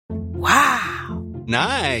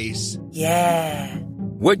Nice. Yeah.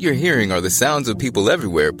 What you're hearing are the sounds of people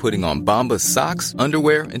everywhere putting on Bombas socks,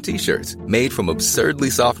 underwear, and T-shirts made from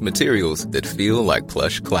absurdly soft materials that feel like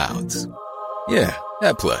plush clouds. Yeah,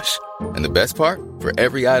 that plush. And the best part? For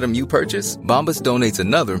every item you purchase, Bombas donates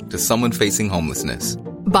another to someone facing homelessness.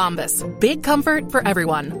 Bombas. Big comfort for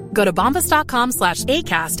everyone. Go to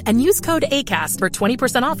bombas.com/ACAST and use code ACAST for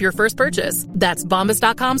 20% off your first purchase. That's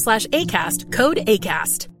bombas.com/ACAST. Code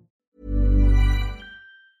ACAST.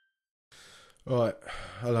 All right.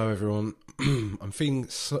 Hello, everyone. I'm feeling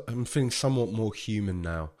somewhat more human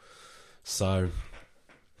now. So,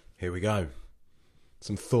 here we go.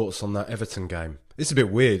 Some thoughts on that Everton game. It's a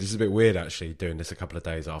bit weird. It's a bit weird, actually, doing this a couple of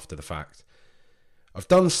days after the fact. I've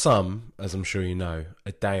done some, as I'm sure you know,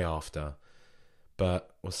 a day after.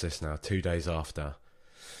 But, what's this now? 2 days after.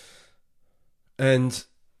 And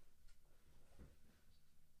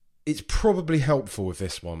it's probably helpful with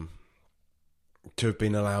this one to have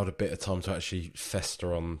been allowed a bit of time to actually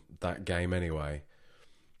fester on that game anyway.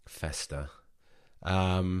 Fester.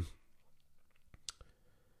 Because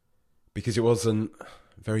it wasn't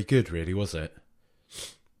very good, really, was it?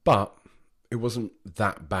 But it wasn't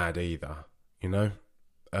that bad either, you know?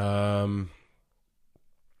 Well,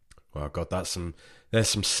 God, there's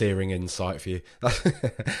some searing insight for you.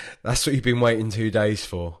 That's what you've been waiting 2 days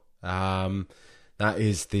for. That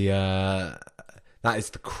is the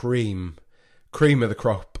cream of the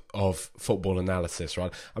crop of football analysis,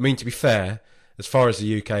 right? I mean, to be fair, as far as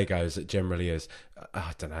the UK goes, it generally is.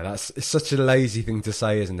 I don't know. It's such a lazy thing to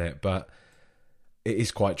say, isn't it? But it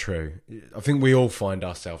is quite true. I think we all find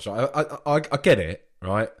ourselves. Right? I get it,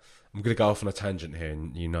 right? I'm going to go off on a tangent here,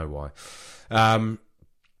 and you know why. I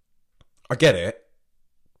get it.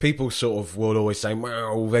 People sort of will always say,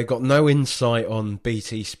 well, they've got no insight on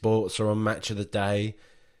BT Sports or on Match of the Day.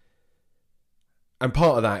 And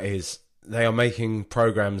part of that is they are making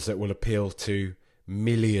programmes that will appeal to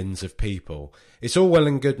millions of people. It's all well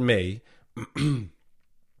and good me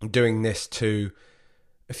doing this to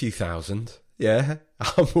a few thousand. Yeah,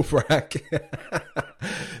 humble brag.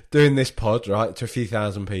 Doing this pod, right, to a few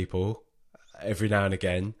thousand people every now and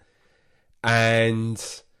again.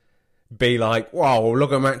 And be like, wow,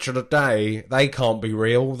 look at Match of the Day. They can't be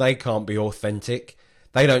real. They can't be authentic.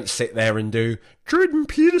 They don't sit there and do Jordan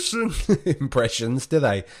Peterson impressions, do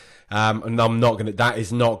they? And that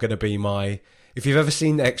is not going to be my... If you've ever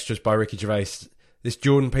seen Extras by Ricky Gervais, this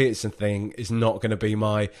Jordan Peterson thing is not going to be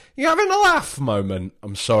my, you having a laugh moment.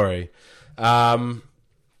 I'm sorry. But,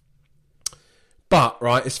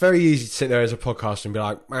 right, it's very easy to sit there as a podcaster and be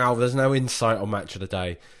like, wow, there's no insight on Match of the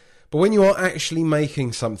Day. But when you are actually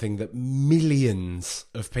making something that millions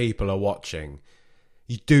of people are watching,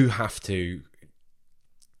 you do have to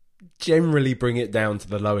generally bring it down to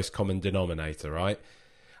the lowest common denominator, right?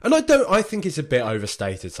 And I think it's a bit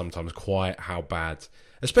overstated sometimes, quite how bad,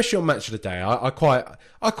 especially on Match of the Day. I quite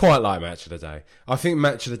like Match of the Day. I think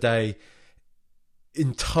Match of the Day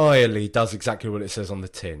entirely does exactly what it says on the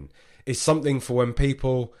tin. It's something for when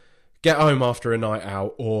people get home after a night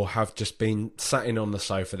out or have just been sat in on the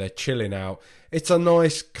sofa, they're chilling out. It's a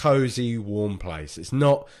nice, cosy, warm place. It's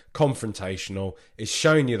not confrontational. It's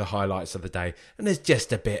showing you the highlights of the day, and there's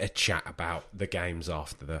just a bit of chat about the games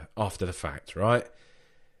after the fact, right?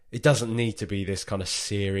 It doesn't need to be this kind of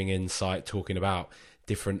searing insight talking about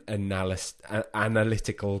different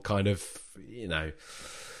analytical kind of, you know,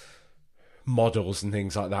 models and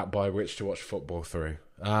things like that by which to watch football through.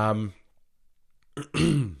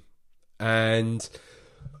 And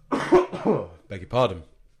beg your pardon,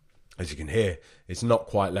 as you can hear, it's not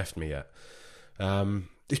quite left me yet.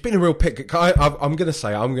 It's been a real pick. I'm going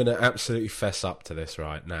to absolutely fess up to this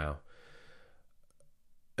right now.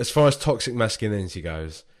 As far as toxic masculinity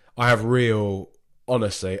goes, I have real,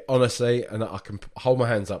 honestly, and I can hold my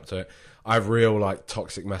hands up to it, I have real, like,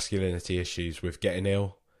 toxic masculinity issues with getting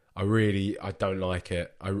ill. I don't like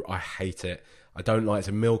it. I hate it. I don't like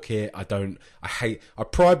to milk it. I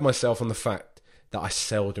pride myself on the fact that I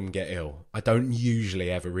seldom get ill. I don't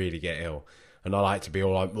usually ever really get ill. And I like to be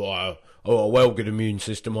all like, a well-good immune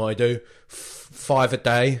system I do. 5 a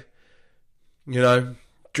day. You know,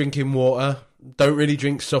 drinking water. Don't really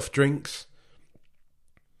drink soft drinks.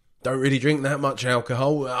 Don't really drink that much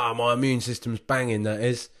alcohol. My immune system's banging, that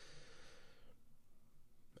is.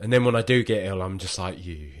 And then when I do get ill, I'm just like,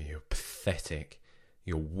 you're pathetic.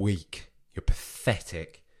 You're weak. You're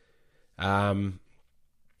pathetic. But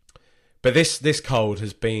this cold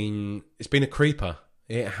it's been a creeper.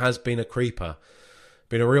 It has been a creeper.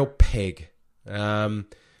 Been a real pig.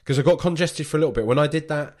 Because I got congested for a little bit. When I did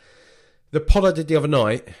that, the pod I did the other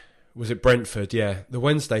night, was it Brentford? Yeah, the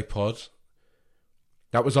Wednesday pod.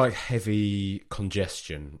 That was like heavy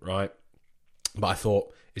congestion, right? But I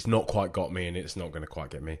thought, it's not quite got me and it's not going to quite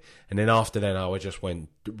get me. And then after then, I just went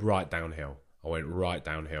right downhill.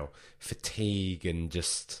 Fatigue and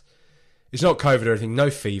just... It's not COVID or anything, no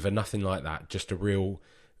fever, nothing like that. Just a real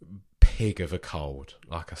pig of a cold,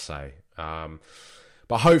 like I say.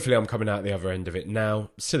 But hopefully I'm coming out the other end of it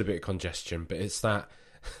now. Still a bit of congestion, but it's that...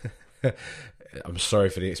 I'm sorry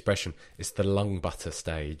for the expression. It's the lung butter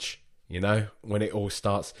stage, you know? When it all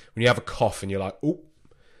starts... When you have a cough and you're like, oh,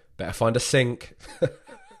 better find a sink.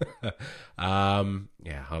 Yeah,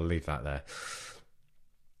 I'll leave that there.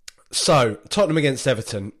 So, Tottenham against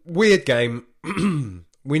Everton. Weird game.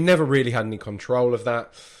 We never really had any control of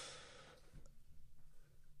that.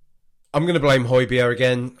 I'm going to blame Højbjerg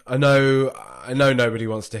again. I know nobody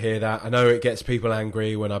wants to hear that. I know it gets people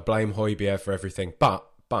angry when I blame Højbjerg for everything. But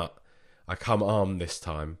I come armed this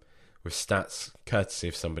time with stats courtesy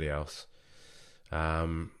of somebody else. Let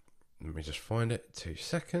me just find it. 2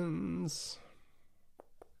 seconds.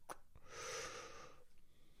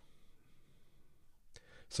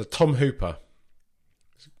 So Tom Hooper.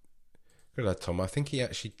 Good lad, Tom. I think he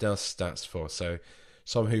actually does stats for. So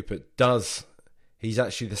Tom Hooper does. He's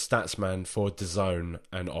actually the stats man for DAZN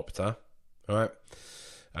and Opta. All right.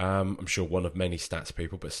 I'm sure one of many stats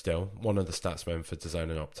people, but still one of the stats men for DAZN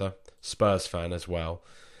and Opta. Spurs fan as well.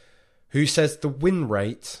 Who says the win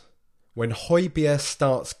rate when Højbjerg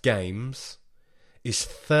starts games is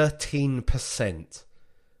 13%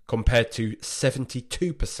 compared to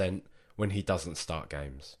 72% when he doesn't start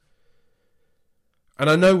games. And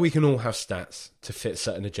I know we can all have stats to fit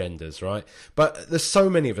certain agendas, right? But there's so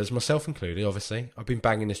many of us, myself included, obviously. I've been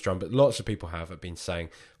banging this drum, but lots of people have been saying,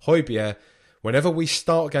 Højbjerg, whenever we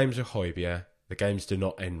start games with Højbjerg, the games do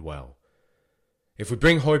not end well. If we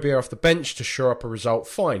bring Højbjerg off the bench to shore up a result,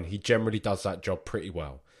 fine. He generally does that job pretty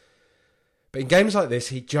well. But in games like this,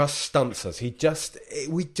 he just stunts us.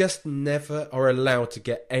 We just never are allowed to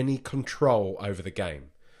get any control over the game.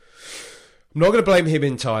 I'm not going to blame him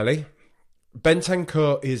entirely.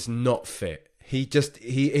 Bentancur is not fit. He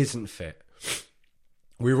isn't fit.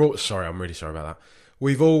 Sorry, I'm really sorry about that.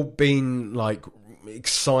 We've all been like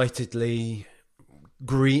excitedly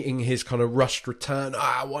greeting his kind of rushed return.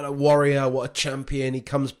 What a warrior, what a champion. He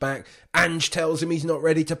comes back. Ange tells him he's not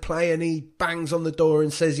ready to play and he bangs on the door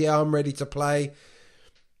and says, yeah, I'm ready to play.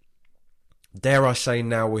 Dare I say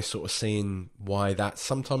now we're sort of seeing why that's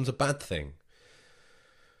sometimes a bad thing.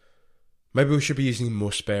 Maybe we should be using him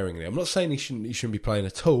more sparingly. I'm not saying he shouldn't be playing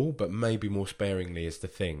at all, but maybe more sparingly is the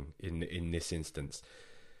thing in this instance.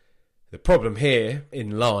 The problem here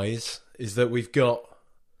in lies is that we've got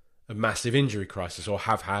a massive injury crisis, or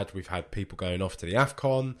we've had people going off to the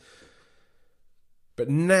AFCON. But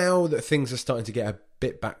now that things are starting to get a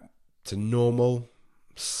bit back to normal,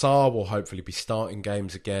 Sarr will hopefully be starting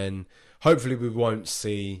games again. Hopefully we won't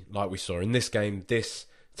see, like we saw in this game, this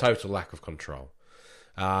total lack of control.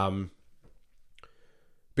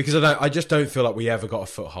 Because I just don't feel like we ever got a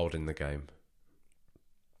foothold in the game.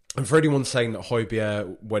 And for anyone saying that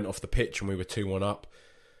Højbjerg went off the pitch and we were 2-1 up,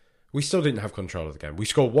 we still didn't have control of the game. We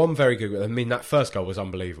scored one very good... I mean, that first goal was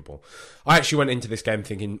unbelievable. I actually went into this game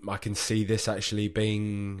thinking I can see this actually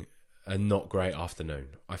being a not great afternoon.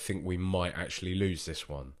 I think we might actually lose this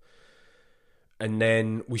one. And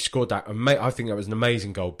then we scored that. I think that was an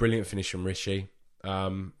amazing goal. Brilliant finish from Richie.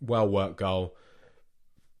 Well-worked goal.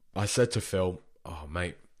 I said to Phil, oh,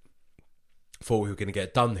 mate, thought we were going to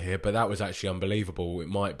get done here, but that was actually unbelievable. We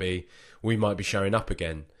might be showing up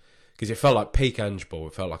again. Because it felt like peak Ange ball.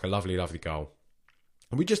 It felt like a lovely, lovely goal.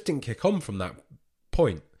 And we just didn't kick on from that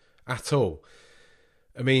point at all.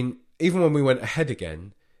 I mean, even when we went ahead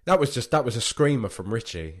again, that was a screamer from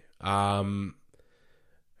Richie,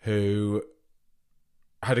 who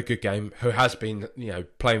had a good game, who has been,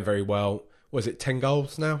 playing very well. Was it 10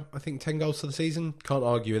 goals now? I think 10 goals for the season. Can't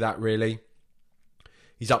argue with that, really.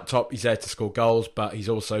 He's up top. He's there to score goals, but he's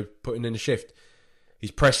also putting in a shift. He's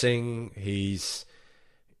pressing. He's...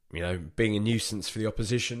 being a nuisance for the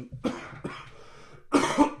opposition.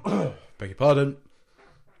 Beg your pardon.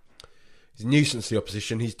 He's a nuisance to the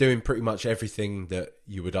opposition. He's doing pretty much everything that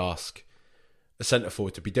you would ask a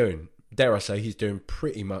centre-forward to be doing. Dare I say, he's doing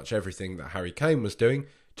pretty much everything that Harry Kane was doing,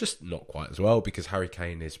 just not quite as well, because Harry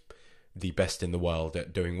Kane is the best in the world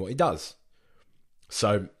at doing what he does.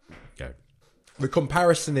 So, the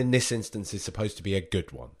comparison in this instance is supposed to be a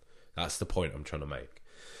good one. That's the point I'm trying to make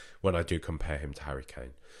when I do compare him to Harry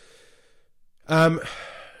Kane.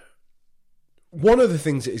 One of the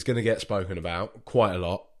things that is going to get spoken about quite a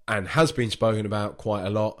lot, and has been spoken about quite a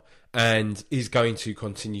lot, and is going to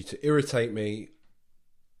continue to irritate me,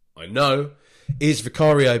 I know, is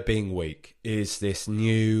Vicario being weak? Is this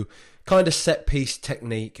new kind of set-piece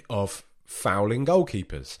technique of fouling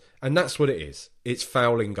goalkeepers? And that's what it is. It's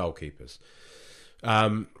fouling goalkeepers.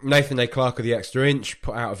 Nathan A. Clark of the Extra Inch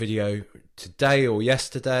put out a video today or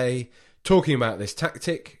yesterday talking about this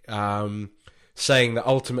tactic, saying that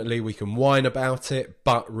ultimately we can whine about it,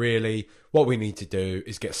 but really what we need to do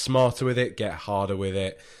is get smarter with it, get harder with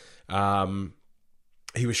it.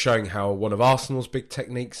 He was showing how one of Arsenal's big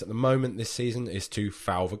techniques at the moment this season is to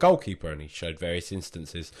foul the goalkeeper, and he showed various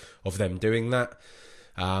instances of them doing that,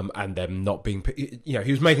 and them not being... You know,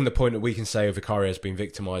 he was making the point that we can say Vicario has been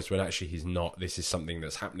victimised when actually he's not. This is something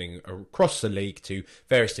that's happening across the league to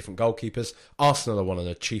various different goalkeepers. Arsenal are one of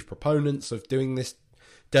the chief proponents of doing this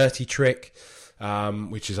dirty trick,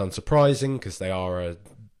 which is unsurprising because they are a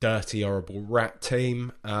dirty, horrible rat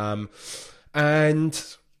team.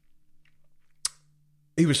 And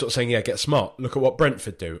he was sort of saying, yeah, get smart. Look at what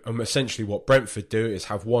Brentford do. And essentially what Brentford do is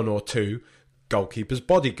have one or two goalkeepers'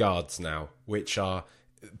 bodyguards now, which are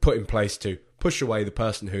put in place to push away the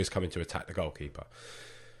person who is coming to attack the goalkeeper.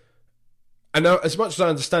 And now, as much as I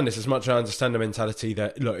understand this, as much as I understand the mentality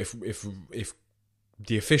that, look, if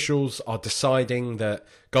the officials are deciding that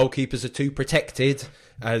goalkeepers are too protected,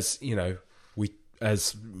 as, you know,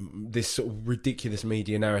 as this sort of ridiculous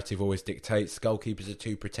media narrative always dictates, goalkeepers are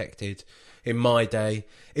too protected. In my day,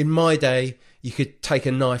 you could take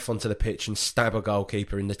a knife onto the pitch and stab a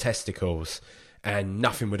goalkeeper in the testicles and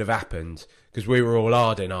nothing would have happened because we were all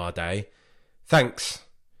hard in our day. Thanks,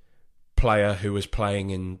 player who was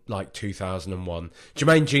playing in like 2001.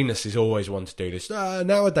 Jermaine Genius is always one to do this.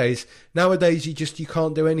 Nowadays you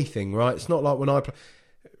can't do anything, right? It's not like when I play.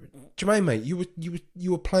 Jermaine, mate, you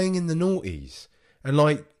were playing in the noughties, and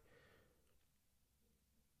like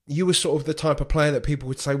you were sort of the type of player that people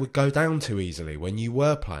would say would go down too easily when you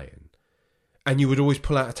were playing, and you would always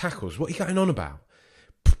pull out of tackles. What are you going on about?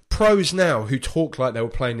 Pros now who talk like they were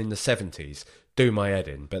playing in the 70s do my head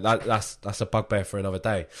in, but that's a bugbear for another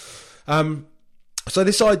day. So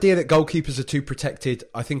this idea that goalkeepers are too protected,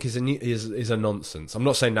 I think, is a nonsense. I'm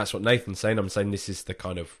not saying that's what Nathan's saying. I'm saying this is the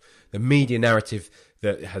kind of the media narrative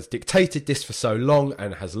that has dictated this for so long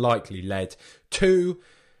and has likely led to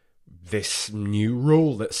this new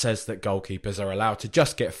rule that says that goalkeepers are allowed to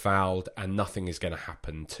just get fouled and nothing is going to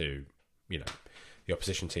happen to, you know, the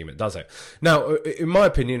opposition team that does it. Now, in my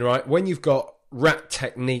opinion, right, when you've got rat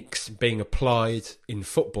techniques being applied in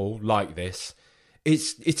football like this,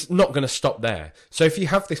 it's not going to stop there. So if you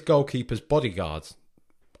have this goalkeeper's bodyguard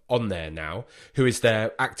on there now, who is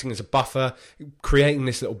there acting as a buffer, creating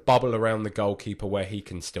this little bubble around the goalkeeper where he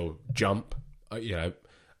can still jump, you know,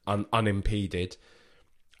 unimpeded,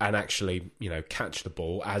 and actually, you know, catch the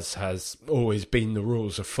ball, as has always been the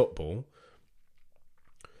rules of football,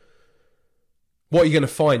 what you're going to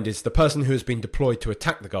find is the person who has been deployed to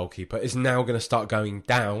attack the goalkeeper is now going to start going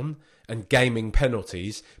down and gaming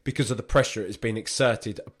penalties because of the pressure that has been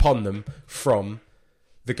exerted upon them from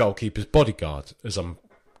the goalkeeper's bodyguard, as I'm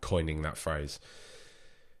coining that phrase.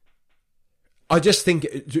 I think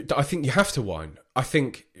you have to whine. I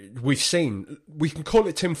think we can call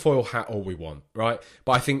it tinfoil hat all we want, right?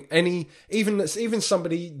 But I think even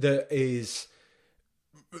somebody that is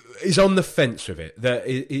on the fence with it, that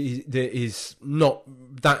is not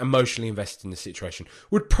that emotionally invested in the situation,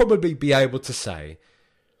 would probably be able to say,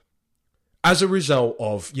 as a result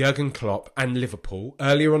of Jurgen Klopp and Liverpool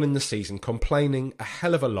earlier on in the season complaining a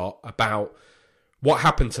hell of a lot about what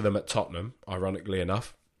happened to them at Tottenham, ironically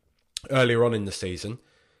enough, earlier on in the season,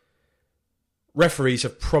 referees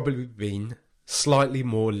have probably been slightly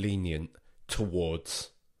more lenient towards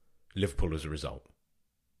Liverpool as a result,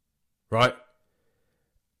 right?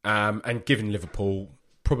 And given Liverpool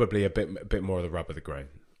probably a bit more of the rub of the green,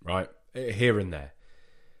 right? Here and there.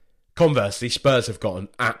 Conversely, Spurs have gotten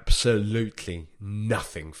absolutely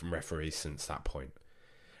nothing from referees since that point.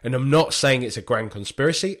 And I'm not saying it's a grand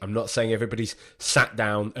conspiracy. I'm not saying everybody's sat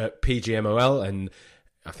down at PGMOL, and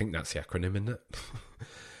I think that's the acronym, isn't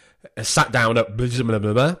it? Sat down at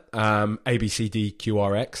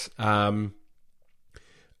ABCDQRX,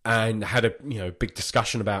 and had a big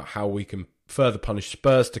discussion about how we can further punish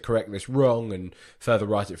Spurs to correct this wrong and further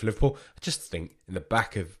right it for Liverpool. I just think in the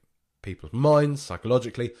back of people's minds,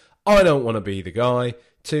 psychologically, I don't want to be the guy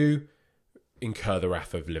to incur the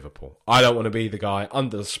wrath of Liverpool. I don't want to be the guy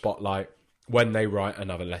under the spotlight when they write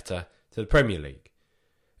another letter to the Premier League,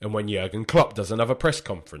 and when Jurgen Klopp does another press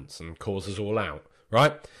conference and calls us all out,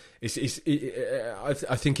 right? I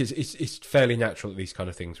think it's fairly natural that these kind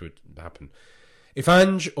of things would happen. If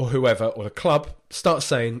Ange or whoever or the club starts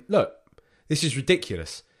saying, look, this is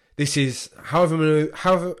ridiculous. This is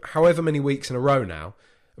however many weeks in a row now,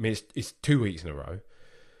 I mean, it's 2 weeks in a row,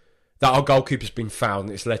 that our goalkeeper's been fouled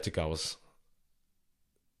and it's led to goals.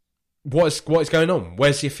 What is going on?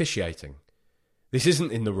 Where's the officiating? This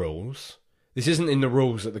isn't in the rules. This isn't in the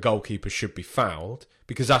rules that the goalkeeper should be fouled,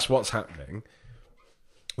 because that's what's happening.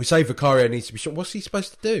 We say Vicario needs to be shot. What's he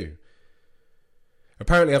supposed to do?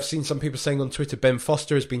 Apparently, I've seen some people saying on Twitter, Ben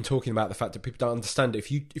Foster has been talking about the fact that people don't understand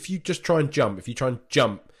it. If you just try and jump,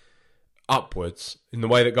 upwards in the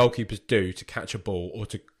way that goalkeepers do to catch a ball or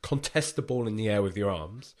to contest the ball in the air with your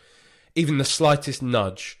arms, even the slightest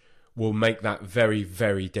nudge will make that very,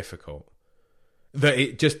 very difficult.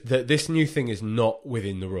 That this new thing is not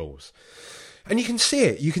within the rules. And you can see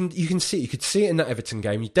it. You could see it in that Everton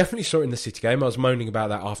game. You definitely saw it in the City game. I was moaning about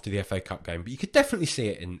that after the FA Cup game, but you could definitely see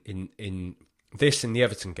it in the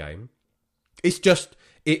Everton game.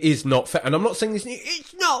 It is not fair. And I'm not saying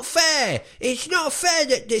it's not fair. It's not fair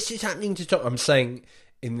that this is happening to Tottenham. I'm saying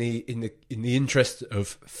in the interest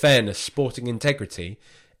of fairness, sporting integrity,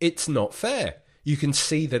 it's not fair. You can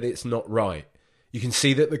see that it's not right. You can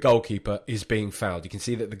see that the goalkeeper is being fouled. You can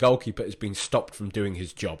see that the goalkeeper is being stopped from doing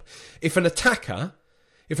his job. If an attacker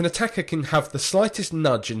can have the slightest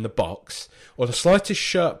nudge in the box or the slightest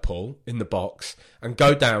shirt pull in the box and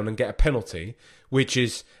go down and get a penalty, which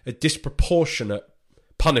is a disproportionate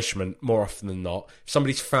punishment more often than not, if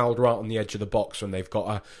somebody's fouled right on the edge of the box when they've got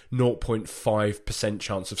a 0.5%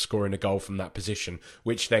 chance of scoring a goal from that position,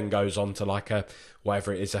 which then goes on to like a,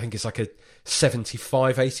 whatever it is, I think it's like a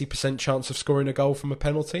 75-80% chance of scoring a goal from a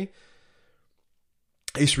penalty.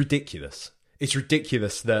 It's ridiculous. It's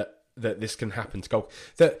ridiculous that this can happen to goal.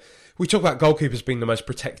 That we talk about goalkeepers being the most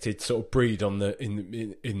protected sort of breed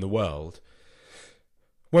in the world.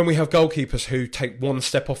 When we have goalkeepers who take one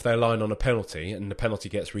step off their line on a penalty and the penalty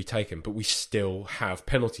gets retaken, but we still have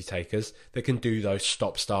penalty takers that can do those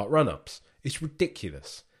stop-start run-ups. It's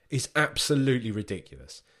ridiculous. It's absolutely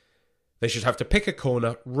ridiculous. They should have to pick a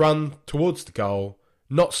corner, run towards the goal,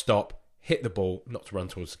 not stop, hit the ball, not to run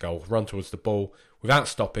towards the goal, run towards the ball without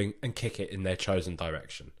stopping and kick it in their chosen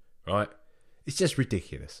direction, right? It's just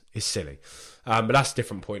ridiculous. It's silly. But that's a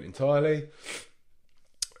different point entirely.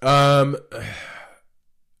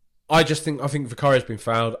 I think Vicario's been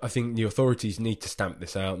fouled. I think the authorities need to stamp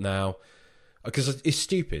this out now because it's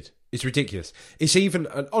stupid. It's ridiculous. It's even,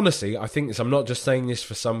 and honestly, I think this, I'm not just saying this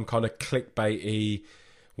for some kind of clickbaity,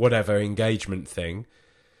 whatever, engagement thing.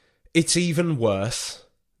 It's even worse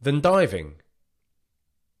than diving.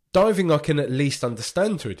 Diving I can at least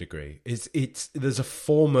understand to a degree. There's a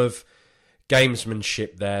form of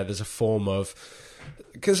gamesmanship there. There's a form of,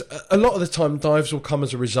 because a lot of the time dives will come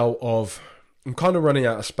as a result of, I'm kind of running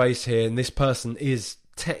out of space here, and this person is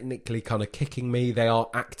technically kind of kicking me. They are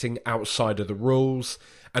acting outside of the rules,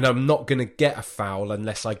 and I'm not going to get a foul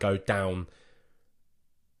unless I go down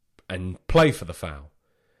and play for the foul.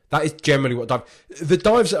 That is generally what the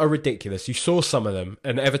dives that are ridiculous, you saw some of them,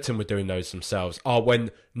 and Everton were doing those themselves, are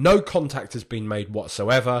when no contact has been made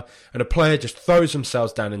whatsoever, and a player just throws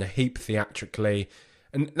themselves down in a heap theatrically,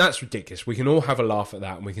 and that's ridiculous. We can all have a laugh at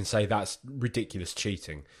that, and we can say that's ridiculous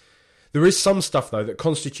cheating. There is some stuff, though, that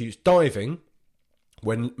constitutes diving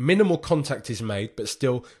when minimal contact is made, but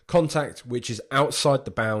still contact which is outside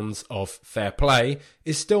the bounds of fair play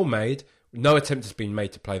is still made. No attempt has been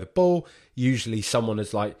made to play the ball. Usually someone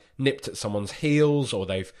has nipped at someone's heels or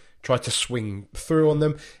they've tried to swing through on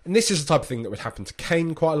them. And this is the type of thing that would happen to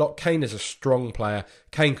Kane quite a lot. Kane is a strong player.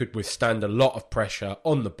 Kane could withstand a lot of pressure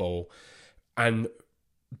on the ball, and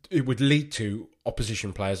it would lead to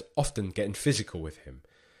opposition players often getting physical with him.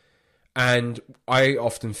 And I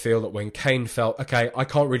often feel that when Kane felt, okay, I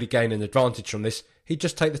can't really gain an advantage from this, he'd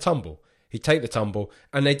just take the tumble. He'd take the tumble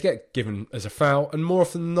and they'd get given as a foul. And more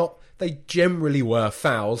often than not, they generally were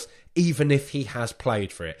fouls, even if he has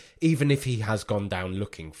played for it, even if he has gone down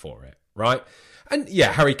looking for it, right? And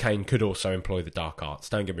yeah, Harry Kane could also employ the dark arts.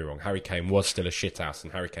 Don't get me wrong. Harry Kane was still a shithouse,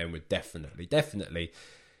 and Harry Kane would definitely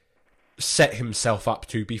set himself up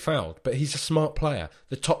to be fouled, but he's a smart player.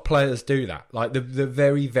 The top players do that. Like the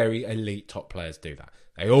very, very elite top players do that.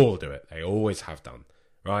 They all do it. They always have done,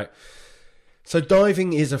 right? So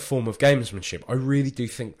diving is a form of gamesmanship. I really do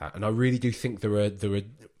think that, and I really do think there are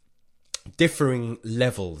differing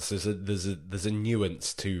levels. There's a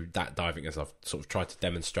nuance to that diving, as I've sort of tried to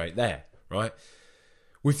demonstrate there, right?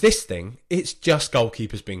 With this thing, it's just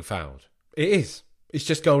goalkeepers being fouled. It is. It's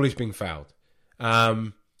just goalies being fouled.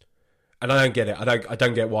 And I don't get it. I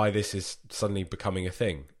don't get why this is suddenly becoming a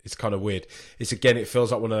thing. It's kind of weird. It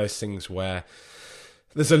feels like one of those things where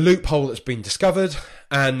there's a loophole that's been discovered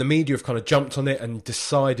and the media have kind of jumped on it and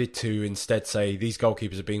decided to instead say these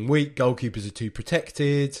goalkeepers are being weak, goalkeepers are too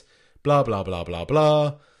protected, blah, blah, blah, blah,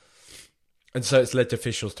 blah. And so it's led to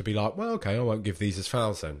officials to be like, well, okay, I won't give these as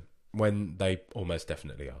fouls then, when they almost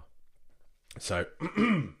definitely are. So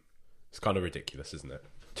it's kind of ridiculous, isn't it?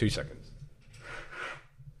 2 seconds.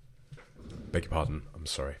 Beg your pardon. I'm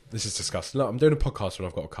sorry. This is disgusting. Look, I'm doing a podcast when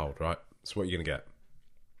I've got a cold, right? That's what you're going to get.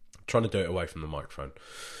 I'm trying to do it away from the microphone.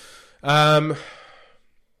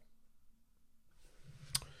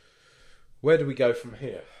 Where do we go from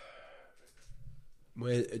here?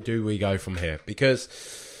 Where do we go from here? Because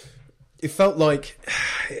it felt like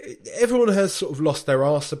everyone has sort of lost their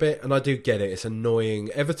arse a bit, and I do get it. It's annoying.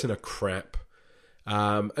 Everton are crap.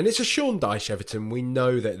 And it's a Sean Dyche Everton. We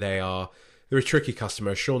know that they're a tricky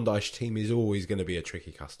customer. A Sean Dyche team is always going to be a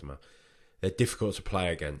tricky customer. They're difficult to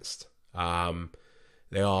play against. They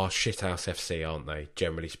are shithouse FC, aren't they?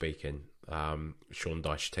 Generally speaking, Sean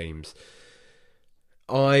Dyche teams.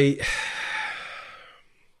 I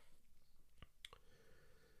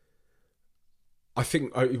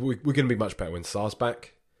think we're going to be much better when Sarr's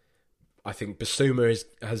back. I think Basuma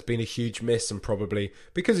has been a huge miss, and probably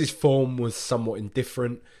because his form was somewhat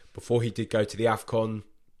indifferent before he did go to the AFCON,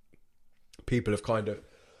 people have kind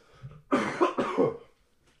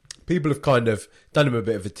of done him a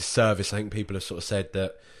bit of a disservice. I think people have sort of said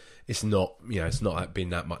that it's not been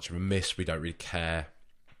that much of a miss. We don't really care.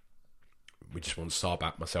 We just want Sarr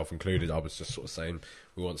back, myself included. I was just sort of saying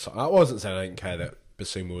we want Sarr. I wasn't saying I didn't care that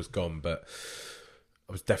Basuma was gone, but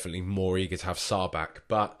I was definitely more eager to have Sarr back.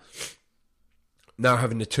 But now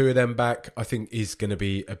having the two of them back, I think is going to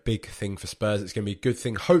be a big thing for Spurs. It's going to be a good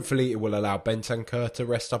thing. Hopefully it will allow Bentancur to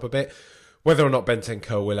rest up a bit. Whether or not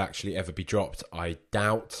Bentancur will actually ever be dropped, I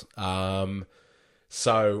doubt.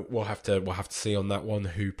 So we'll have to see on that one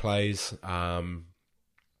who plays and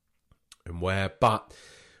where. But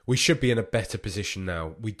we should be in a better position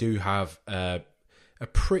now. We do have a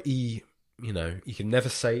pretty, you can never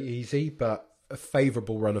say easy, but a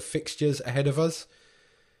favourable run of fixtures ahead of us.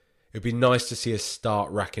 It'd be nice to see us start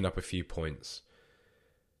racking up a few points.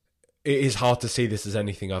 It is hard to see this as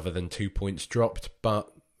anything other than 2 points dropped, but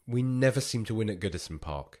we never seem to win at Goodison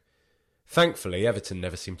Park. Thankfully, Everton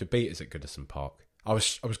never seem to beat us at Goodison Park. I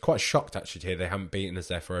was quite shocked actually to hear they haven't beaten us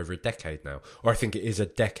there for over a decade now. Or I think it is a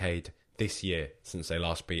decade this year since they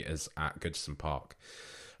last beat us at Goodison Park.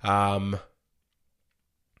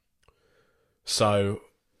 So,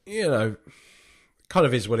 kind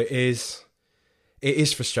of is what it is. It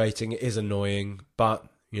is frustrating, it is annoying, but,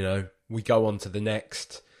 we go on to the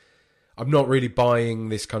next. I'm not really buying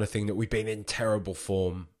this kind of thing that we've been in terrible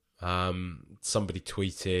form. Somebody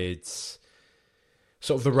tweeted,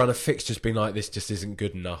 sort of the run of fixtures being like this just isn't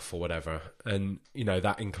good enough or whatever. And,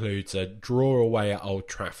 that includes a draw away at Old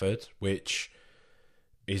Trafford, which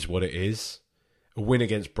is what it is. A win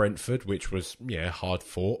against Brentford, which was, hard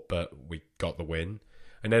fought, but we got the win.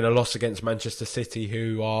 And then a loss against Manchester City,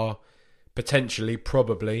 who are potentially,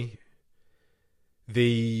 probably,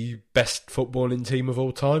 the best footballing team of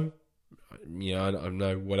all time. I don't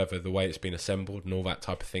know, whatever, the way it's been assembled and all that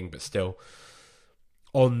type of thing, but still,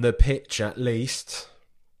 on the pitch at least,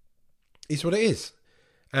 is what it is.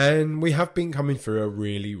 And we have been coming through a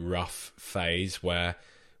really rough phase where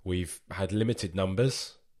we've had limited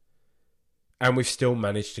numbers and we've still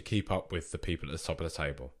managed to keep up with the people at the top of the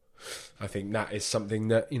table. I think that is something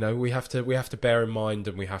that, we have to bear in mind,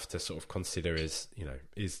 and we have to sort of consider is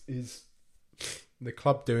the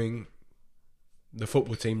club doing, the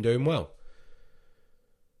football team doing well.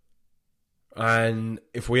 And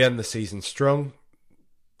if we end the season strong,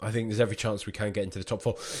 I think there's every chance we can get into the top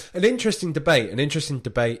four. An interesting debate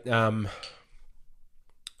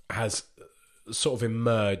has sort of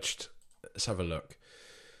emerged. Let's have a look.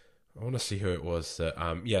 I want to see who it was that,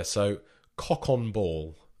 so Cock on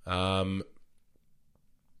Ball. And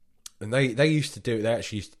they actually used to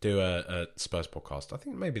do a Spurs podcast. I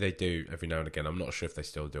think maybe they do every now and again. I'm not sure if they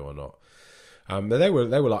still do or not. But they were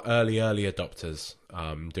like early adopters,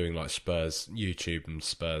 doing like Spurs YouTube and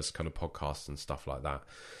Spurs kind of podcasts and stuff like that.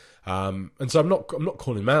 And so I'm not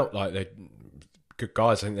calling them out, like they're good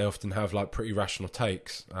guys. I think they often have like pretty rational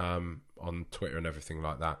takes on Twitter and everything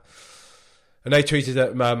like that. And they tweeted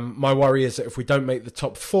that my worry is that if we don't make the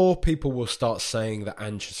top four, people will start saying that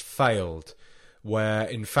Ange has failed, where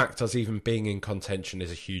in fact us even being in contention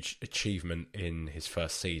is a huge achievement in his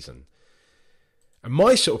first season. And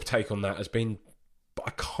my sort of take on that has been,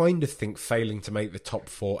 I kind of think failing to make the top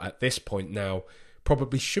four at this point now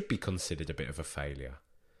probably should be considered a bit of a failure.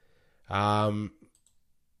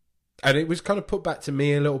 And it was kind of put back to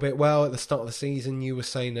me a little bit, well, at the start of the season, you were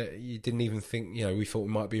saying that you didn't even think, we thought we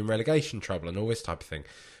might be in relegation trouble and all this type of thing,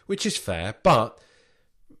 which is fair, but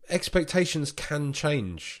expectations can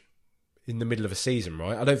change in the middle of a season,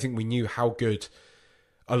 right? I don't think we knew how good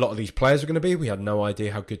a lot of these players were going to be. We had no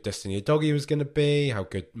idea how good Destiny Udogie was going to be, how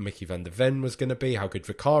good Mickey van der Ven was going to be, how good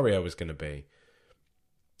Vicario was going to be.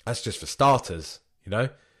 That's just for starters, you know.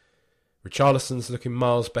 Richarlison's looking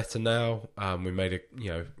miles better now. We made a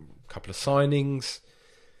couple of signings.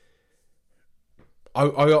 I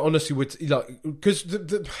honestly would, because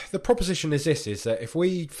the proposition is this, is that if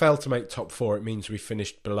we fail to make top four, it means we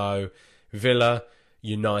finished below Villa,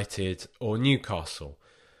 United or Newcastle.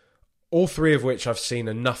 All three of which I've seen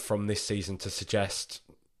enough from this season to suggest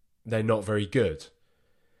they're not very good.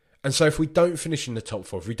 And so if we don't finish in the top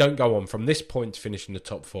four, if we don't go on from this point to finish in the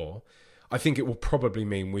top four, I think it will probably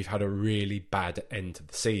mean we've had a really bad end to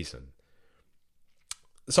the season.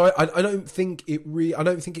 So I don't think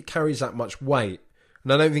it carries that much weight.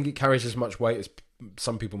 And I don't think it carries as much weight as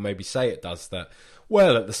some people maybe say it does, that,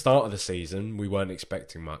 well, at the start of the season, we weren't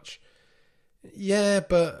expecting much. Yeah,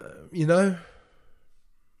 but, no.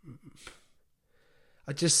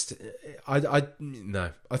 I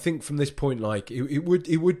think from this point,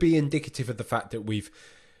 it would be indicative of the fact that we've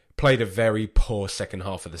played a very poor second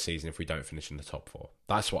half of the season if we don't finish in the top four.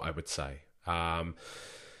 That's what I would say. So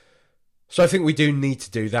I think we do need to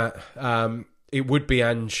do that. It would be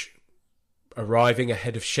Ange arriving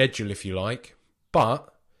ahead of schedule, if you like,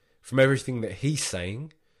 but from everything that he's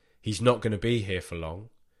saying, he's not going to be here for long.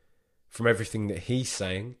 From everything that he's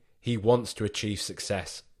saying, he wants to achieve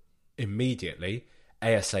success immediately,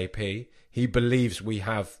 ASAP. He believes we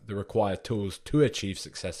have the required tools to achieve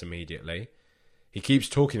success immediately. He keeps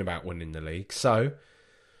talking about winning the league. So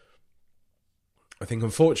I think,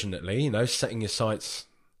 unfortunately, setting your sights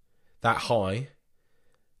that high,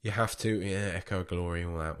 you have to, echo glory,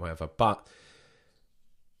 all that, whatever. But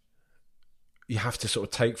you have to sort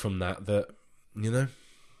of take from that,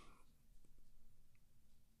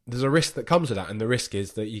 there's a risk that comes with that. And the risk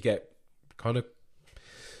is that you get kind of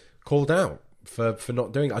called out for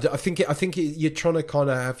not doing it. I think you're trying to kind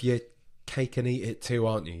of have your cake and eat it too,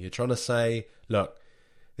 aren't you? You're trying to say, look,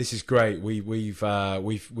 this is great. We've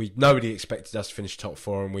nobody expected us to finish top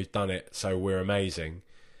four, and we've done it, so we're amazing.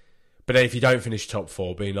 But then if you don't finish top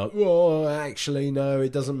four, being like, well, actually, no,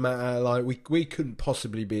 it doesn't matter. Like, we couldn't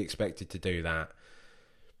possibly be expected to do that.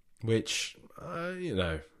 Which, I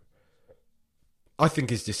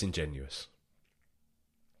think is disingenuous.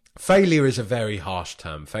 Failure is a very harsh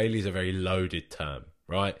term. Failure is a very loaded term,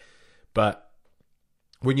 right? But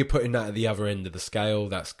when you're putting that at the other end of the scale,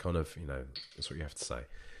 that's kind of, that's what you have to say.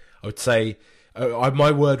 I would say,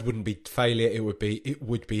 my word wouldn't be failure. It would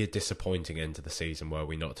be a disappointing end to the season were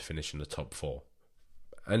we not to finish in the top four.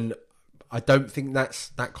 And I don't think that's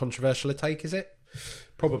that controversial a take, is it?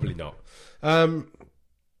 Probably not.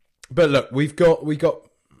 But look, we got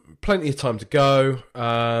plenty of time to go.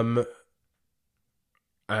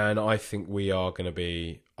 And I think we're going to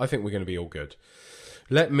be all good.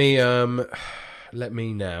 Let me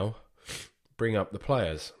now bring up the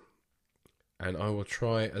players. And I will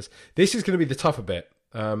try this is going to be the tougher bit.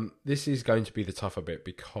 This is going to be the tougher bit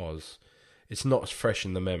because it's not as fresh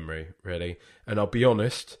in the memory, really. And I'll be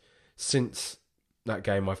honest, since that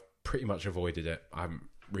game, I've pretty much avoided it. I haven't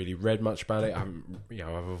really read much about it. I've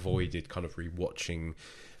avoided kind of rewatching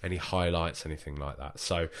any highlights, anything like that.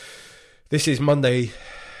 So this is Monday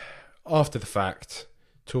after the fact,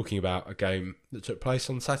 talking about a game that took place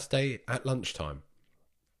on Saturday at lunchtime.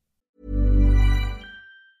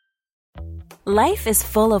 Life is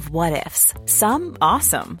full of what-ifs. Some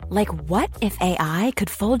awesome, like what if AI could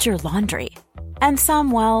fold your laundry? And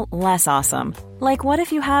some, well, less awesome, like what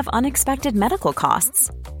if you have unexpected medical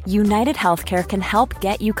costs? United Healthcare can help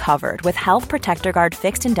get you covered with Health Protector Guard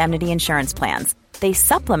fixed indemnity insurance plans. They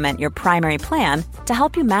supplement your primary plan to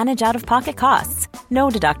help you manage out-of-pocket costs. No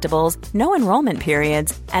deductibles, no enrollment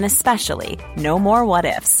periods, and especially no more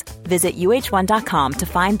what-ifs. Visit uh1.com to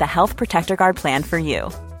find the Health Protector Guard plan for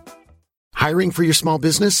you. Hiring for your small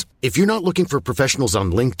business? If you're not looking for professionals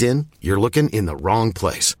on LinkedIn, you're looking in the wrong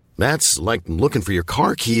place. That's like looking for your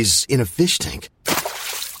car keys in a fish tank.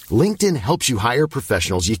 LinkedIn helps you hire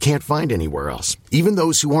professionals you can't find anywhere else, even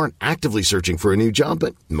those who aren't actively searching for a new job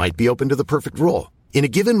but might be open to the perfect role. In a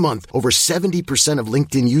given month, over 70% of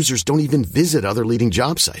LinkedIn users don't even visit other leading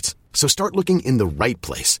job sites. So start looking in the right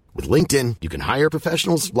place. With LinkedIn, you can hire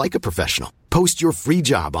professionals like a professional. Post your free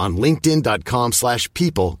job on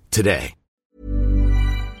linkedin.com/people today.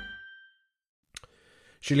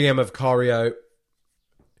 Julien Vicario,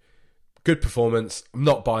 good performance. I'm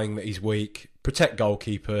not buying that he's weak. Protect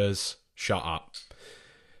goalkeepers. Shut up.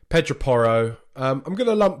 Pedro Porro. I'm going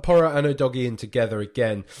to lump Porro and Udogie in together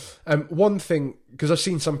again. One thing, because I've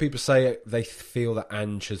seen some people say they feel that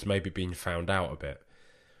Ange has maybe been found out a bit.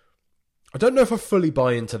 I don't know if I fully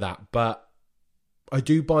buy into that, but I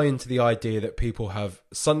do buy into the idea that people have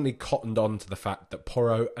suddenly cottoned on to the fact that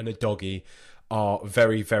Porro and Udogie are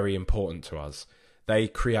very, very important to us. They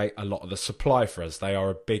create a lot of the supply for us. They are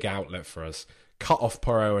a big outlet for us. Cut off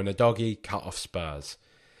Porro and Udogie, cut off Spurs.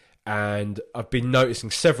 And I've been noticing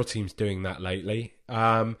several teams doing that lately.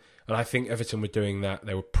 And I think Everton were doing that.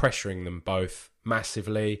 They were pressuring them both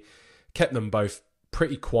massively, kept them both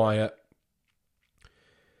pretty quiet.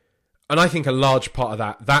 And I think a large part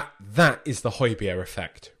of that is the Højbjerg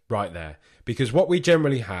effect right there. Because what we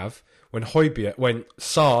generally have when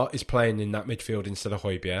Sarr is playing in that midfield instead of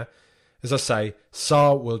Højbjerg, as I say,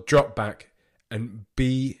 Sarr will drop back and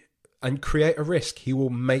create a risk. He will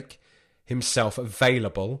make himself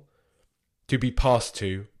available to be passed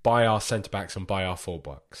to by our centre-backs and by our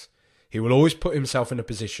full-backs. He will always put himself in a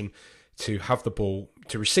position to have the ball,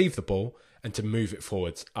 to receive the ball, and to move it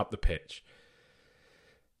forwards up the pitch.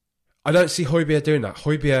 I don't see Højbjerg doing that.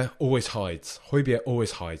 Højbjerg always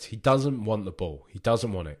hides. He doesn't want the ball. He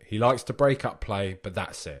doesn't want it. He likes to break up play, but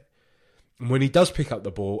that's it. And when he does pick up the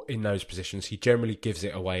ball in those positions, he generally gives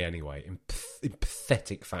it away anyway, in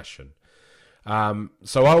pathetic fashion.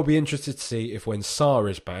 So I'll be interested to see if when Sarr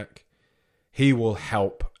is back, he will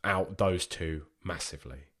help out those two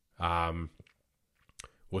massively.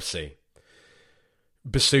 We'll see.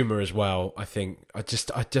 Basuma as well, I think.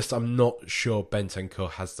 I'm not sure Bentancur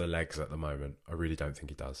has the legs at the moment. I really don't think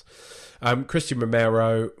he does. Christian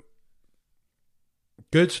Romero,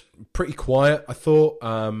 good. Pretty quiet, I thought.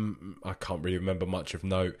 I can't really remember much of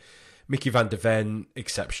note. Mickey van der Ven,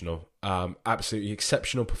 exceptional. Absolutely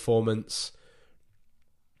exceptional performance.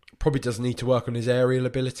 Probably does need to work on his aerial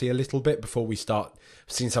ability a little bit before we start.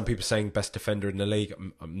 I've seen some people saying best defender in the league.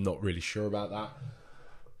 I'm not really sure about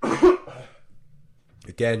that.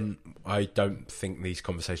 Again, I don't think these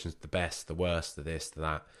conversations are the best, the worst, the this, the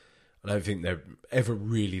that. I don't think they're ever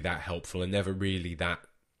really that helpful and never really that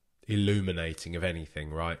illuminating of anything,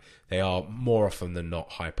 right? They are more often than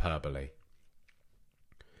not hyperbole.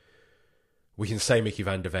 We can say Mickey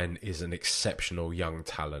van der Ven is an exceptional young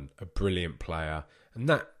talent, a brilliant player, and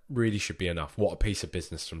that really should be enough. What a piece of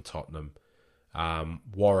business from Tottenham.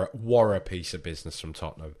 What a piece of business from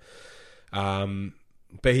Tottenham.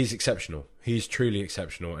 But he's exceptional. He's truly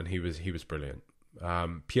exceptional, and he was brilliant.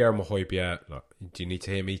 Pierre-Emile Højbjerg, look, do you need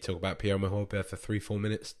to hear me talk about Pierre-Emile Højbjerg for 3-4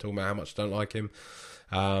 minutes, talking about how much I don't like him?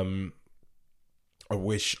 I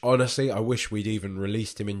wish we'd even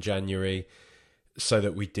released him in January so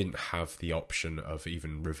that we didn't have the option of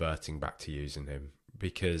even reverting back to using him,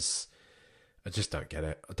 because I just don't get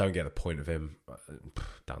it. I don't get the point of him.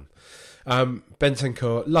 Done.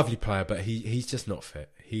 Bentancur, lovely player, but he's just not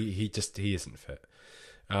fit. He isn't fit.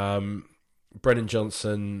 Brennan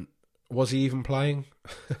Johnson, was he even playing?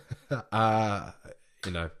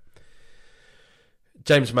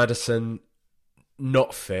 James Maddison,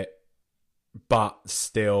 not fit, but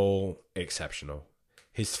still exceptional.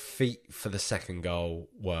 His feet for the second goal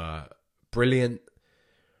were brilliant.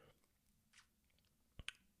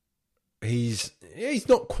 He's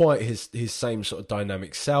not quite his same sort of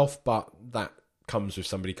dynamic self, but that comes with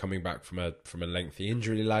somebody coming back from a lengthy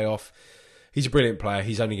injury layoff. He's a brilliant player.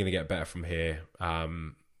 He's only going to get better from here.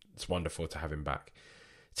 It's wonderful to have him back.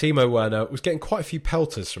 Timo Werner was getting quite a few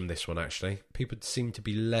pelters from this one, actually. People seem to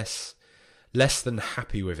be less than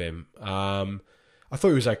happy with him. I thought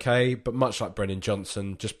he was okay, but much like Brennan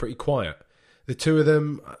Johnson, just pretty quiet. The two of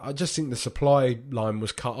them, I just think the supply line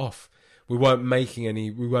was cut off. We weren't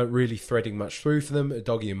really threading much through for them.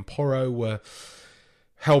 Udogie and Porro were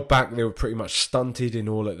held back. They were pretty much stunted in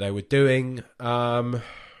all that they were doing. I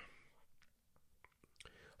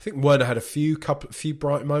think Werner had a few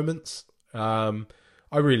bright moments. I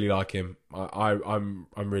really like him. I'm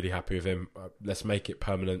really happy with him. Let's make it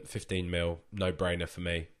permanent. 15 mil, no brainer for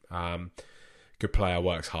me. Good player,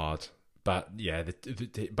 works hard. But yeah,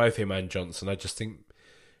 both him and Johnson, I just think,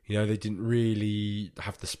 they didn't really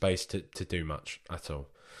have the space to do much at all.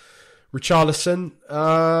 Richarlison,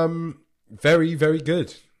 very, very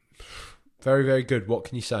good. Very, very good. What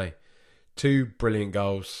can you say? 2 brilliant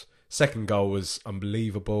goals. Second goal was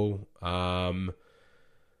unbelievable. I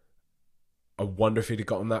wonder if he'd have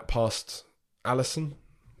gotten that past Alisson.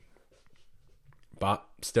 But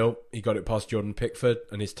still, he got it past Jordan Pickford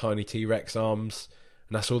and his tiny T-Rex arms.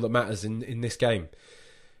 And that's all that matters in this game.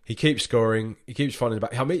 He keeps scoring. He keeps finding the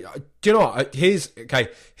back. I mean, do you know what?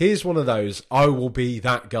 Here's one of those. I will be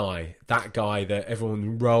that guy that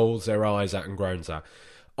everyone rolls their eyes at and groans at.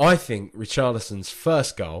 I think Richarlison's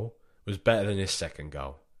first goal was better than his second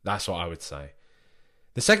goal. That's what I would say.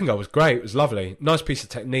 The second goal was great. It was lovely. Nice piece of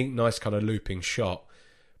technique. Nice kind of looping shot.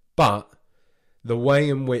 But the way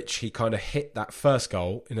in which he kind of hit that first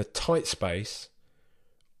goal in a tight space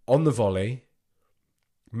on the volley,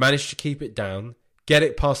 managed to keep it down, get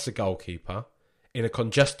it past the goalkeeper in a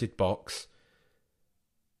congested box.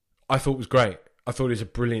 I thought it was great. I thought it was a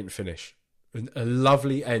brilliant finish. A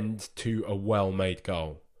lovely end to a well-made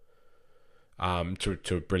goal. To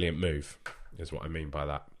a brilliant move, is what I mean by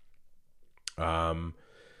that.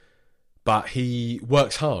 But he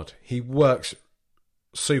works hard. He works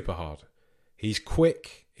super hard. He's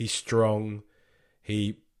quick. He's strong.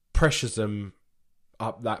 He pressures them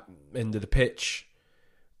up that end of the pitch.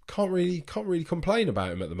 Can't really complain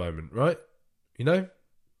about him at the moment, right? You know,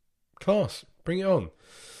 class. Bring it on.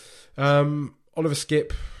 Oliver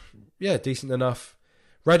Skipp, yeah, decent enough.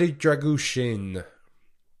 Radu Dragushin.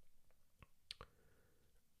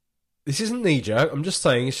 This isn't knee-jerk. I'm just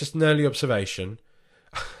saying it's just an early observation.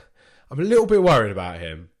 I'm a little bit worried about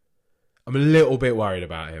him. On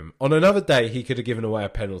another day, he could have given away a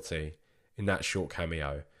penalty in that short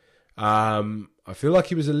cameo. I feel like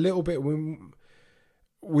he was a little bit...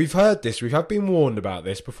 We've heard this. We have been warned about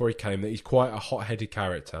this before he came, that he's quite a hot-headed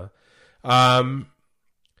character. I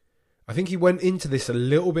think he went into this a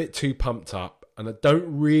little bit too pumped up, and I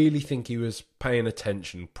don't really think he was paying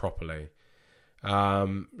attention properly. It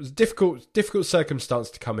was a difficult circumstance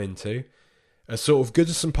to come into. Sort of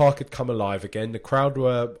Goodison Park had come alive again. The crowd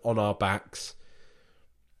were on our backs.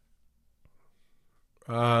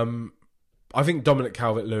 I think Dominic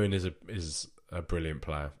Calvert-Lewin is a brilliant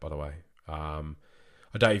player, by the way.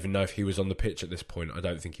 I don't even know if he was on the pitch at this point. I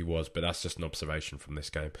don't think he was, but that's just an observation from this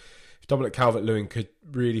game. If Dominic Calvert-Lewin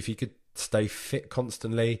if he could stay fit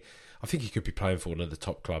constantly, I think he could be playing for one of the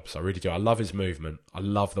top clubs. I really do. I love his movement. I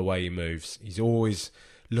love the way he moves. He's always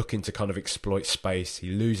looking to kind of exploit space. He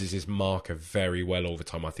loses his marker very well all the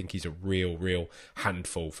time. I think he's a real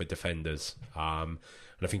handful for defenders. And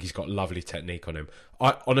I think he's got lovely technique on him.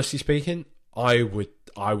 Honestly speaking, I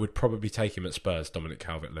would probably take him at Spurs, Dominic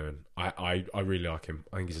Calvert-Lewin. I really like him.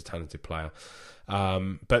 I think he's a talented player.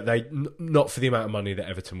 But they not for the amount of money that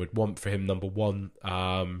Everton would want for him, number one.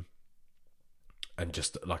 And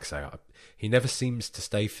just like I say, he never seems to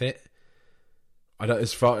stay fit.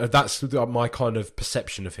 That's my kind of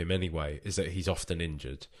perception of him anyway, is that he's often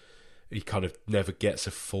injured. He kind of never gets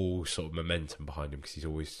a full sort of momentum behind him because he's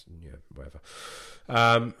always, whatever.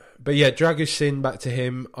 But yeah, Dragusin, back to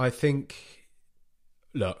him. I think,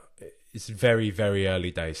 look, it's very, very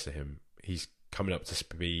early days for him. He's coming up to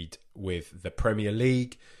speed with the Premier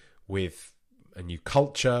League, with a new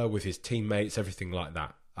culture, with his teammates, everything like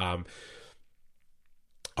that.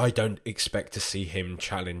 I don't expect to see him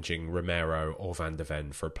challenging Romero or Van de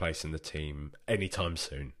Ven for a place in the team anytime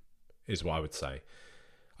soon, is what I would say.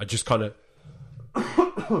 I just kind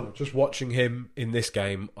of, just watching him in this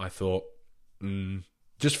game, I thought,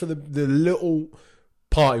 just for the little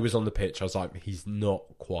part he was on the pitch, I was like, he's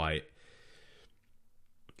not quite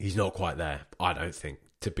there, I don't think,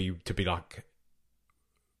 to be like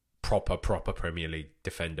proper Premier League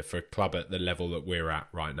defender for a club at the level that we're at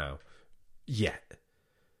right now. Yet.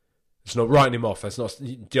 It's not writing him off. That's not. Do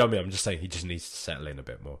you know what I mean? I'm just saying he just needs to settle in a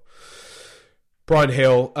bit more. Brian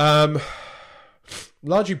Hill,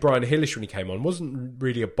 largely Brian Hillish when he came on, wasn't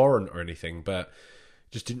really abhorrent or anything, but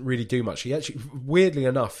just didn't really do much. He actually, weirdly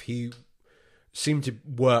enough, he seemed to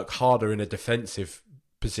work harder in a defensive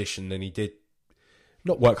position than he did.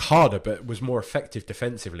 Not work harder, but was more effective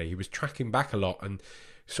defensively. He was tracking back a lot and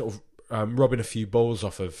sort of robbing a few balls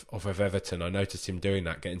off of Everton. I noticed him doing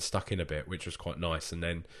that, getting stuck in a bit, which was quite nice, and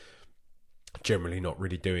then generally not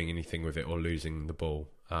really doing anything with it or losing the ball.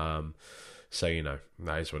 So,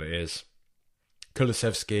 that is what it is.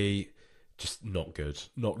 Kulusevski, just not good.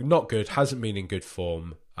 Not good. Hasn't been in good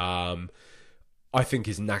form. I think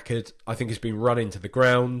he's knackered. I think he's been run into the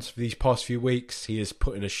ground for these past few weeks. He is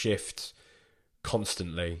put in a shift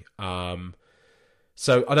constantly.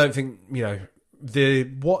 So I don't think,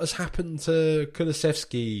 what has happened to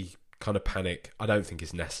Kulusevski kind of panic, I don't think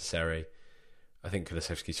is necessary. I think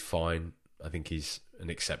Kulusevski's fine. I think he's an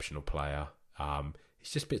exceptional player. He's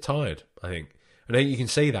just a bit tired, I think. And I think you can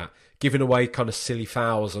see that. Giving away kind of silly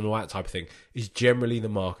fouls and all that type of thing is generally the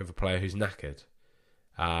mark of a player who's knackered.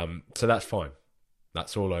 So that's fine.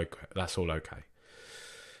 That's all okay.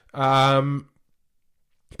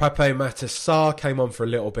 Pape Matar Sarr came on for a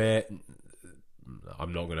little bit.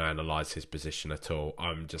 I'm not going to analyse his position at all.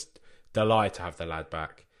 I'm just delighted to have the lad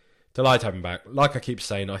back. Delighted to have him back. Like I keep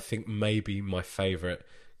saying, I think maybe my favourite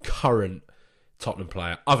current Tottenham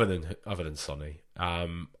player, other than Sonny.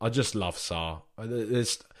 I just love Sarr.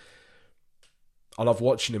 I love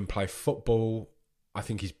watching him play football. I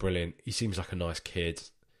think he's brilliant. He seems like a nice kid.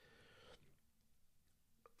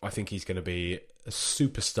 I think he's going to be a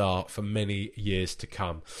superstar for many years to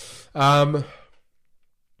come.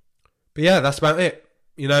 But yeah, that's about it.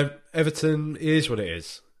 You know, Everton is what it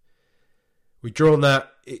is. We draw on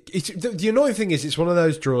that. The annoying thing is, it's one of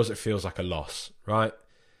those draws that feels like a loss, right?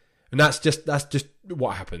 And that's just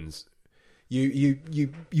what happens.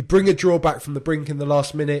 You bring a draw back from the brink in the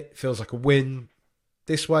last minute, feels like a win.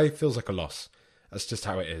 This way, feels like a loss. That's just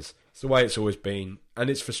how it is. It's the way it's always been, and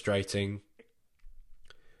it's frustrating.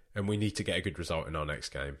 And we need to get a good result in our next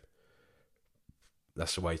game.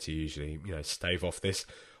 That's the way to usually, stave off this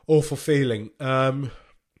awful feeling. But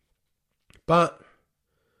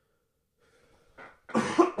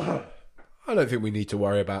I don't think we need to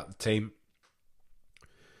worry about the team.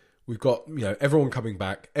 We've got, everyone coming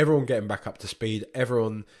back, everyone getting back up to speed,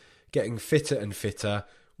 everyone getting fitter and fitter.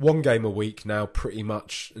 1 game a week now, pretty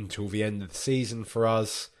much until the end of the season for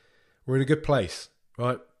us. We're in a good place,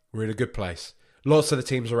 right? We're in a good place. Lots of the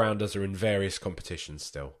teams around us are in various competitions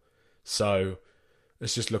still. So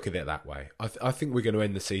let's just look at it that way. I think we're going to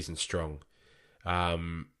end the season strong. I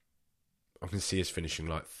can see us finishing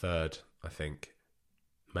like 3rd, I think.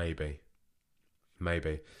 Maybe. I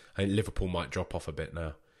think Liverpool might drop off a bit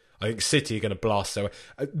now. I think City are going to blast their way.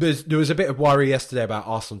 There was a bit of worry yesterday about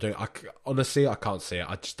Arsenal doing it. Honestly, I can't see it.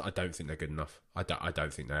 I don't think they're good enough. I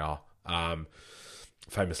don't think they are.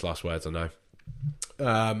 Famous last words, I know.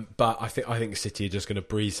 But I think City are just going to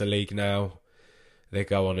breeze the league now. They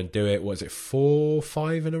go on and do it. What is it?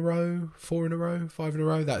 5 in a row?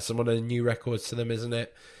 That's one of the new records to them, isn't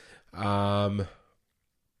it? So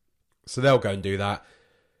they'll go and do that.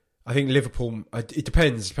 I think Liverpool, it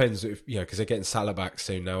depends if, because they're getting Salah back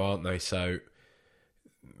soon now, aren't they? So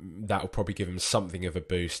that'll probably give them something of a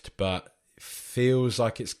boost, but it feels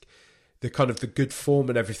like it's the kind of the good form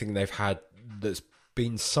and everything they've had that's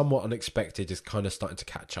been somewhat unexpected is kind of starting to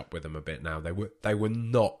catch up with them a bit now. They were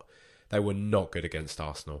not good against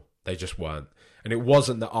Arsenal. They just weren't. And it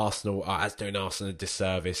wasn't that Arsenal are doing Arsenal a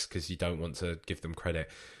disservice because you don't want to give them credit.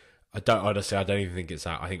 I don't even think it's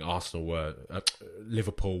that. I think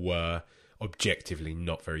Liverpool were objectively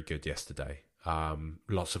not very good yesterday.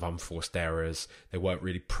 Lots of unforced errors. They weren't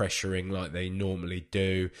really pressuring like they normally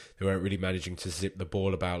do. They weren't really managing to zip the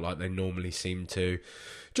ball about like they normally seem to.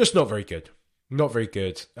 Just not very good. Not very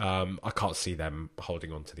good. I can't see them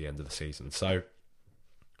holding on to the end of the season. So,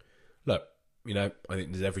 look, I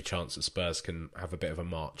think there's every chance that Spurs can have a bit of a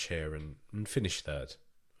march here and finish 3rd.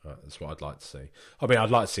 That's what I'd like to see. I mean, I'd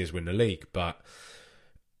like to see us win the league, but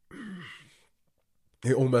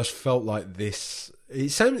it almost felt like this. It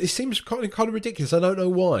seems kind of ridiculous. I don't know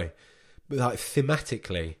why, but like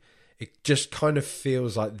thematically, it just kind of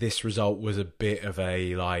feels like this result was a bit of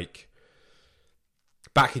a like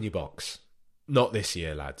back in your box. Not this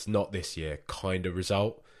year, lads. Not this year kind of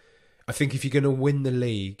result. I think if you're going to win the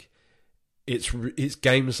league, it's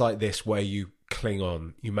games like this where you cling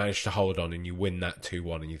on, you manage to hold on and you win that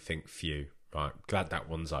 2-1 and you think, phew, right, glad that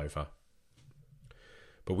one's over.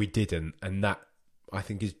 But we didn't, and that, I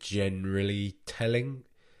think, is generally telling.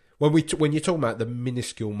 When you're talking about the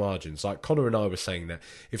minuscule margins, like Connor and I were saying that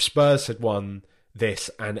if Spurs had won this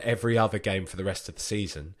and every other game for the rest of the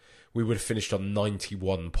season, we would have finished on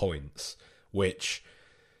 91 points, which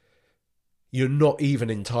you're not even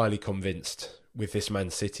entirely convinced with this Man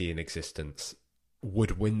City in existence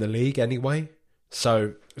would win the league anyway.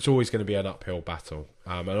 So it's always going to be an uphill battle.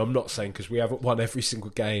 And I'm not saying because we haven't won every single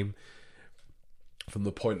game from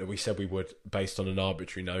the point that we said we would based on an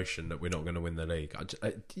arbitrary notion that we're not going to win the league.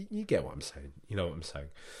 You get what I'm saying. You know what I'm saying.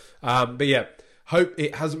 But yeah, hope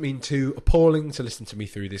it hasn't been too appalling to listen to me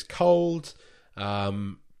through this cold.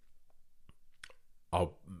 I'll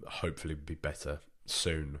hopefully be better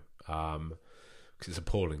soon. Because it's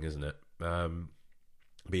appalling, isn't it? But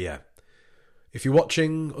yeah. If you're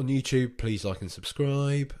watching on YouTube, please like and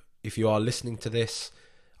subscribe. If you are listening to this,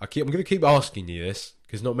 I'm going to keep asking you this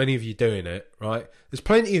because not many of you are doing it, right? There's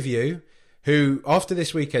plenty of you who, after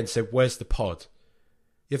this weekend, said, "Where's the pod?"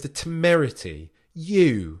 You have the temerity.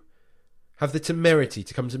 You have the temerity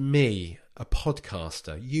to come to me, a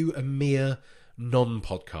podcaster. You, a mere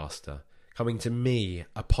non-podcaster, coming to me,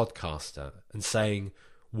 a podcaster, and saying,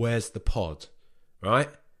 "Where's the pod?" Right?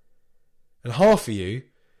 And half of you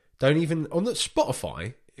don't even on the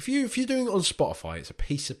Spotify. If you're doing it on Spotify, it's a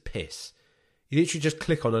piece of piss. You literally just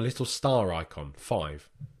click on a little star icon, 5,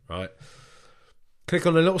 right? Click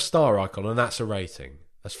on a little star icon, and that's a rating.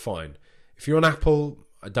 That's fine. If you're on Apple,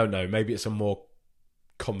 I don't know. Maybe it's a more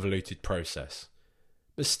convoluted process,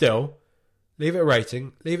 but still, leave it a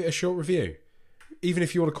rating. Leave it a short review. Even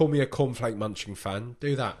if you want to call me a cornflake munching fan,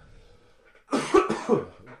 do that.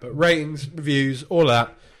 But ratings, reviews, all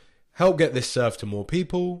that. Help get this served to more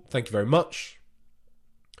people. Thank you very much.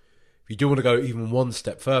 If you do want to go even one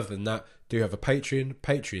step further than that, do have a Patreon,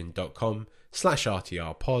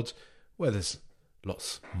 patreon.com/RTRpod, where there's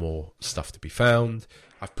lots more stuff to be found.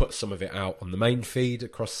 I've put some of it out on the main feed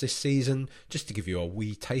across this season, just to give you a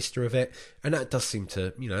wee taster of it, and that does seem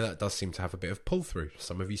to, have a bit of pull through.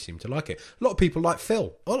 Some of you seem to like it. A lot of people like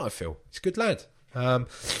Phil. I like Phil. He's a good lad.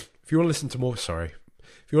 If you want to listen to more,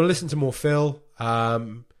 Phil,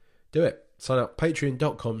 do it. Sign up,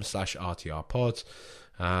 patreon.com/RTRpod.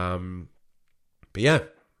 But yeah,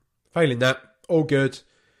 failing that, all good.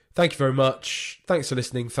 Thank you very much. Thanks for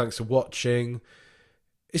listening. Thanks for watching.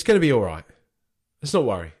 It's going to be all right. Let's not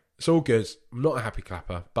worry. It's all good. I'm not a happy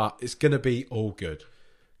clapper, but it's going to be all good.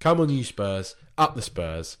 Come on, you Spurs. Up the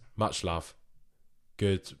Spurs. Much love.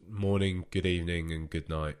 Good morning, good evening, and good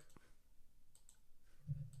night.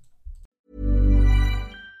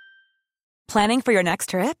 Planning for your next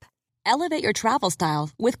trip? Elevate your travel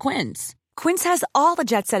style with Quince. Quince has all the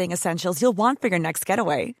jet-setting essentials you'll want for your next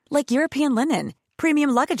getaway, like European linen,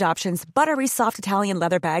 premium luggage options, buttery soft Italian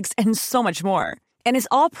leather bags, and so much more. And is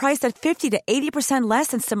all priced at 50 to 80% less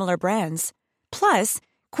than similar brands. Plus,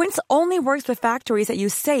 Quince only works with factories that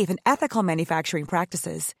use safe and ethical manufacturing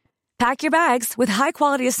practices. Pack your bags with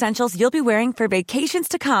high-quality essentials you'll be wearing for vacations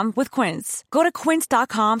to come with Quince. Go to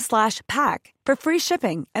quince.com/pack for free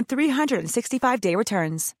shipping and 365-day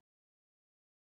returns.